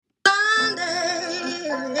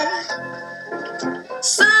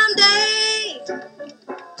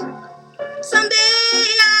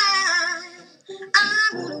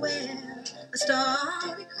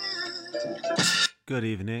Good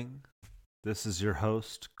evening. This is your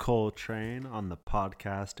host, Coletrane, on the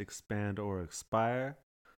podcast Expand or Expire.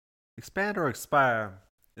 Expand or Expire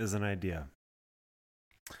is an idea.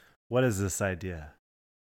 What is this idea?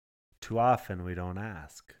 Too often we don't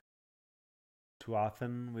ask. Too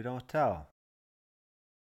often we don't tell.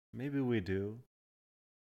 Maybe we do,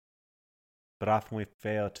 but often we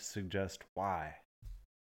fail to suggest why.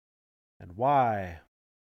 And why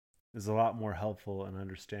is a lot more helpful in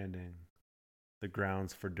understanding the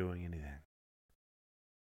grounds for doing anything.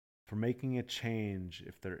 For making a change,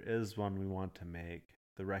 if there is one we want to make,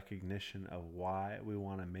 the recognition of why we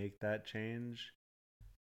want to make that change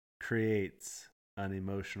creates an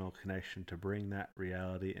emotional connection to bring that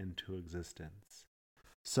reality into existence.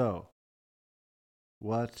 So,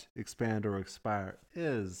 what Expand or Expire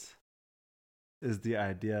is the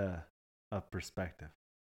idea of perspective.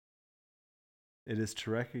 It is to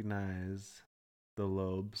recognize the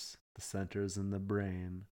lobes, the centers in the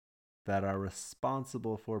brain that are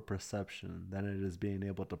responsible for perception. Then it is being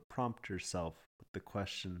able to prompt yourself with the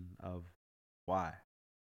question of why.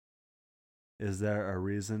 Is there a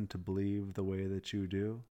reason to believe the way that you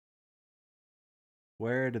do?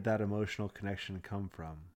 Where did that emotional connection come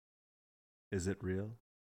from? Is it real?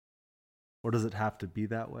 Or does it have to be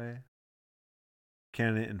that way?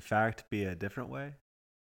 Can it in fact be a different way?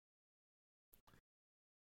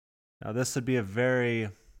 Now, this would be a very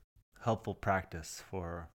helpful practice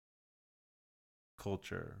for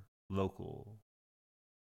culture, local,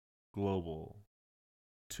 global,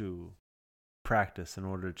 to practice in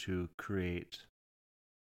order to create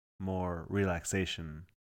more relaxation,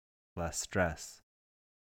 less stress,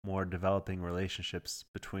 more developing relationships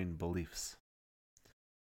between beliefs.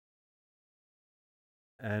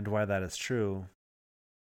 And why that is true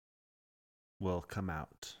will come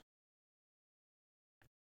out.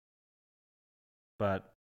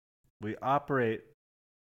 But we operate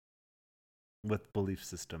with belief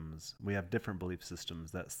systems. We have different belief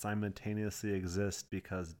systems that simultaneously exist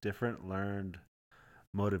because different learned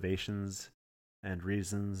motivations and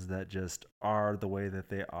reasons that just are the way that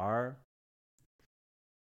they are.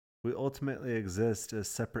 We ultimately exist as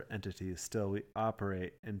separate entities. Still, we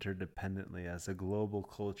operate interdependently as a global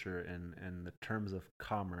culture in the terms of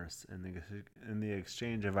commerce, in the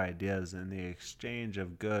exchange of ideas, in the exchange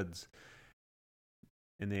of goods,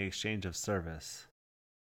 in the exchange of service.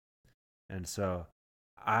 And so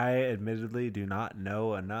I admittedly do not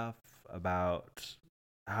know enough about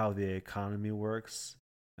how the economy works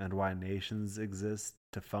and why nations exist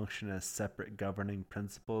to function as separate governing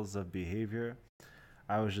principles of behavior.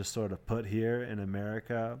 I was just sort of put here in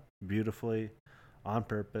America beautifully on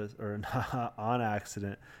purpose or not on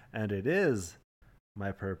accident, and it is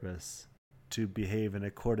my purpose to behave in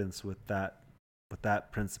accordance with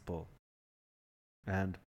that principle.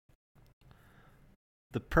 And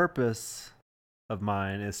the purpose of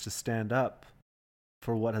mine is to stand up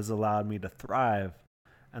for what has allowed me to thrive,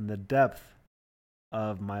 and the depth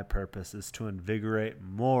of my purpose is to invigorate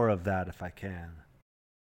more of that if I can.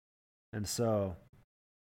 And so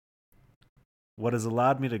what has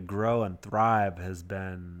allowed me to grow and thrive has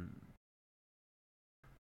been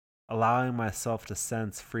allowing myself to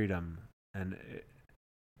sense freedom. And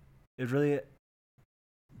it really,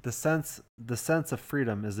 the sense of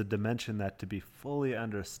freedom is a dimension that, to be fully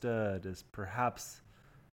understood, is perhaps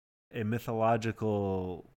a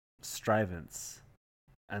mythological strivance.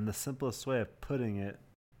 And the simplest way of putting it,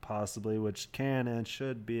 possibly, which can and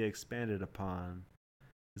should be expanded upon,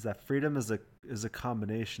 is that freedom is a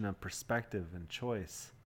combination of perspective and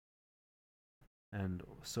choice. And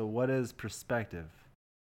so what is perspective?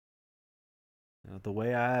 The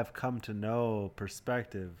way I have come to know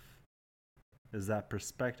perspective is that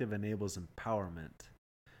perspective enables empowerment.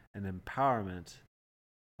 And empowerment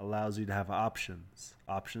allows you to have options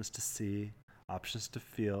to see, options to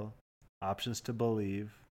feel, options to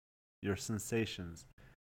believe, your sensations.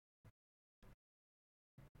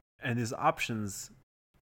 And these options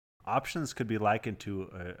could be likened to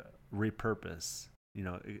a repurpose,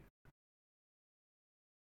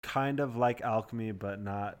 kind of like alchemy, but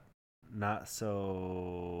not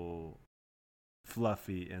so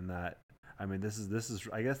fluffy in that. I mean, this is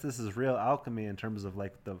I guess this is real alchemy in terms of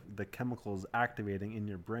like the chemicals activating in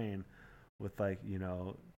your brain with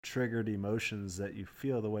triggered emotions that you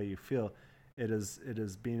feel the way you feel. It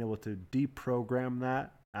is being able to deprogram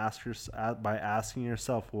that, by asking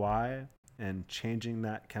yourself why and changing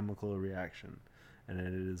that chemical reaction. And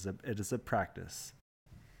it is a practice.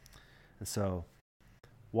 And so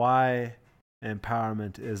why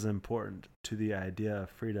empowerment is important to the idea of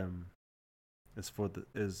freedom is for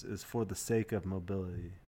the sake of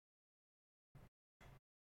mobility.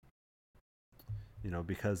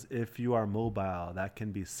 Because if you are mobile, that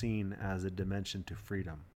can be seen as a dimension to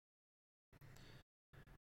freedom.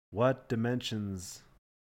 What dimensions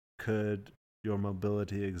could your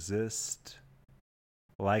mobility exist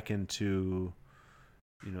likened to,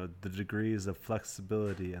 the degrees of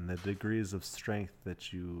flexibility and the degrees of strength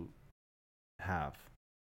that you have?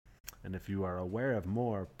 And if you are aware of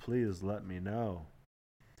more, please let me know.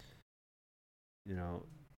 You know,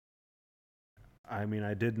 I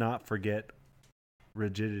did not forget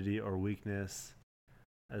rigidity or weakness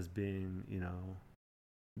as being,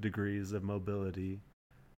 degrees of mobility.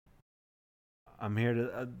 I'm here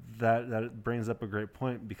to that brings up a great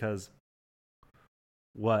point, because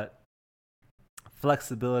what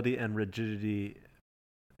flexibility and rigidity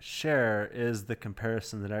share is the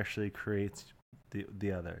comparison that actually creates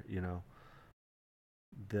the other.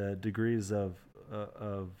 The degrees of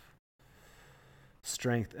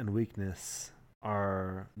strength and weakness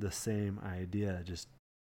are the same idea, just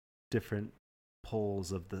different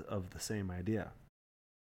poles of the same idea.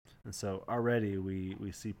 And so already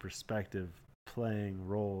we see perspective playing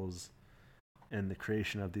roles in the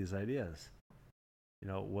creation of these ideas.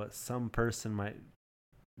 What some person might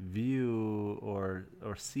view or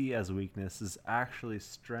see as weakness is actually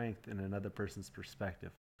strength in another person's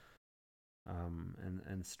perspective.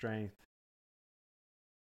 And strength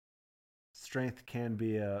can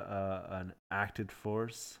be an acted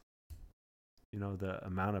force. The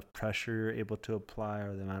amount of pressure you're able to apply,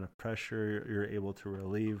 or the amount of pressure you're able to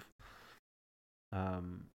relieve.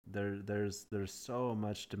 There's so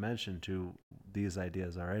much dimension to these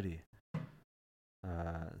ideas already.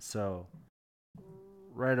 So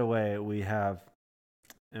right away we have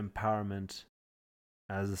empowerment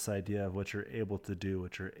as this idea of what you're able to do,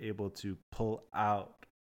 what you're able to pull out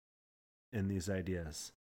in these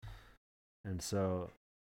ideas. And so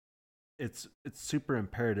it's super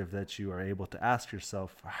imperative that you are able to ask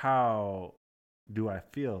yourself, how do I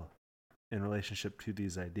feel in relationship to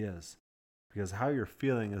these ideas? Because how you're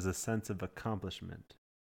feeling is a sense of accomplishment.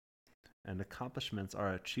 And accomplishments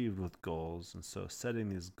are achieved with goals. And so setting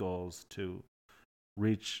these goals to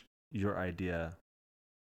reach your idea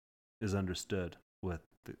is understood with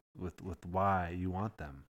why you want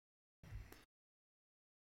them.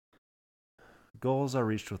 Goals are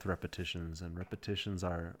reached with repetitions, and repetitions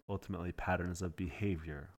are ultimately patterns of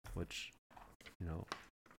behavior, which,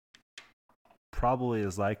 probably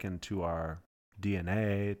is likened to our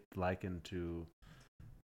DNA, likened to,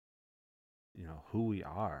 who we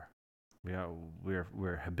are.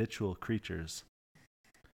 We're habitual creatures.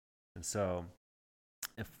 And so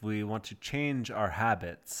if we want to change our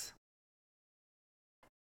habits,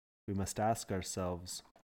 we must ask ourselves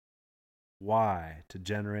why, to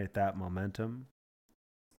generate that momentum.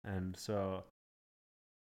 And so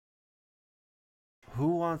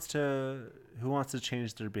who wants to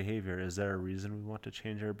change their behavior? Is there a reason we want to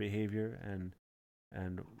change our behavior? And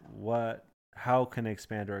how can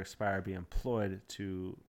expand or expire be employed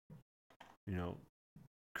to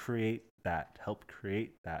help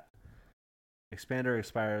create that? Expand or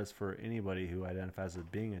expire is for anybody who identifies as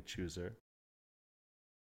being a chooser,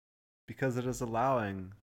 because it is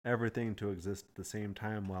allowing everything to exist at the same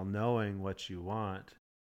time while knowing what you want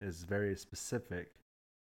is very specific.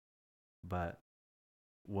 But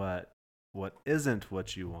what isn't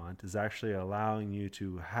what you want is actually allowing you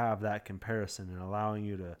to have that comparison and allowing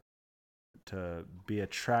you to be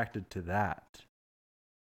attracted to that.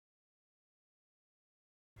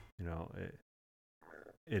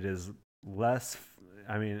 It is less,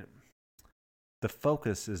 the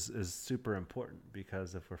focus is super important,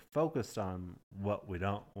 because if we're focused on what we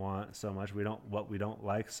don't want so much, what we don't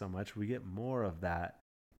like so much, we get more of that.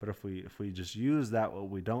 But if we just use that what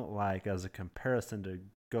we don't like as a comparison to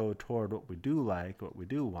go toward what we do like, what we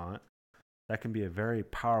do want, that can be a very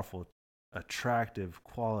powerful, attractive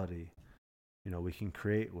quality, we can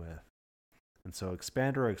create with. And so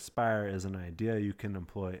expand or expire is an idea you can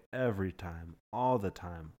employ every time, all the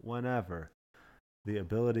time, whenever. The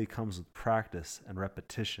ability comes with practice and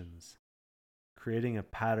repetitions. Creating a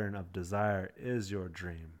pattern of desire is your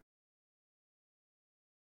dream.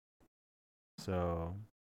 So,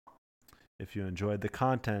 if you enjoyed the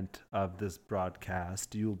content of this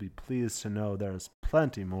broadcast, you will be pleased to know there's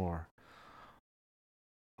plenty more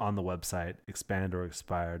on the website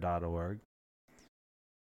expandorexpire.org.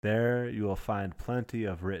 There you will find plenty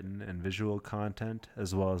of written and visual content,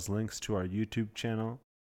 as well as links to our YouTube channel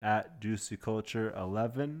at Juicy Culture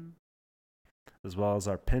 11, as well as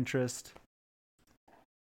our Pinterest.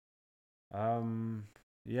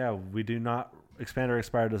 We do not, Expand or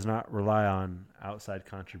Expire does not rely on outside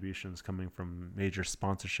contributions coming from major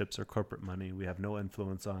sponsorships or corporate money. We have no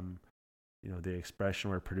influence on the expression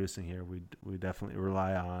we're producing here, we definitely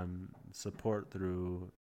rely on support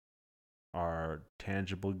through our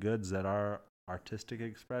tangible goods that are artistic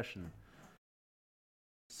expression.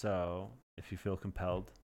 So if you feel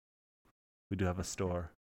compelled, we do have a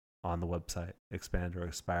store on the website,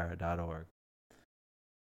 expandorexpire.org.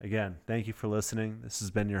 Again, thank you for listening. This has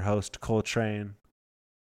been your host, Coletrane.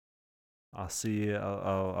 I'll see you.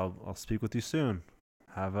 I'll speak with you soon.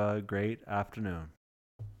 Have a great afternoon.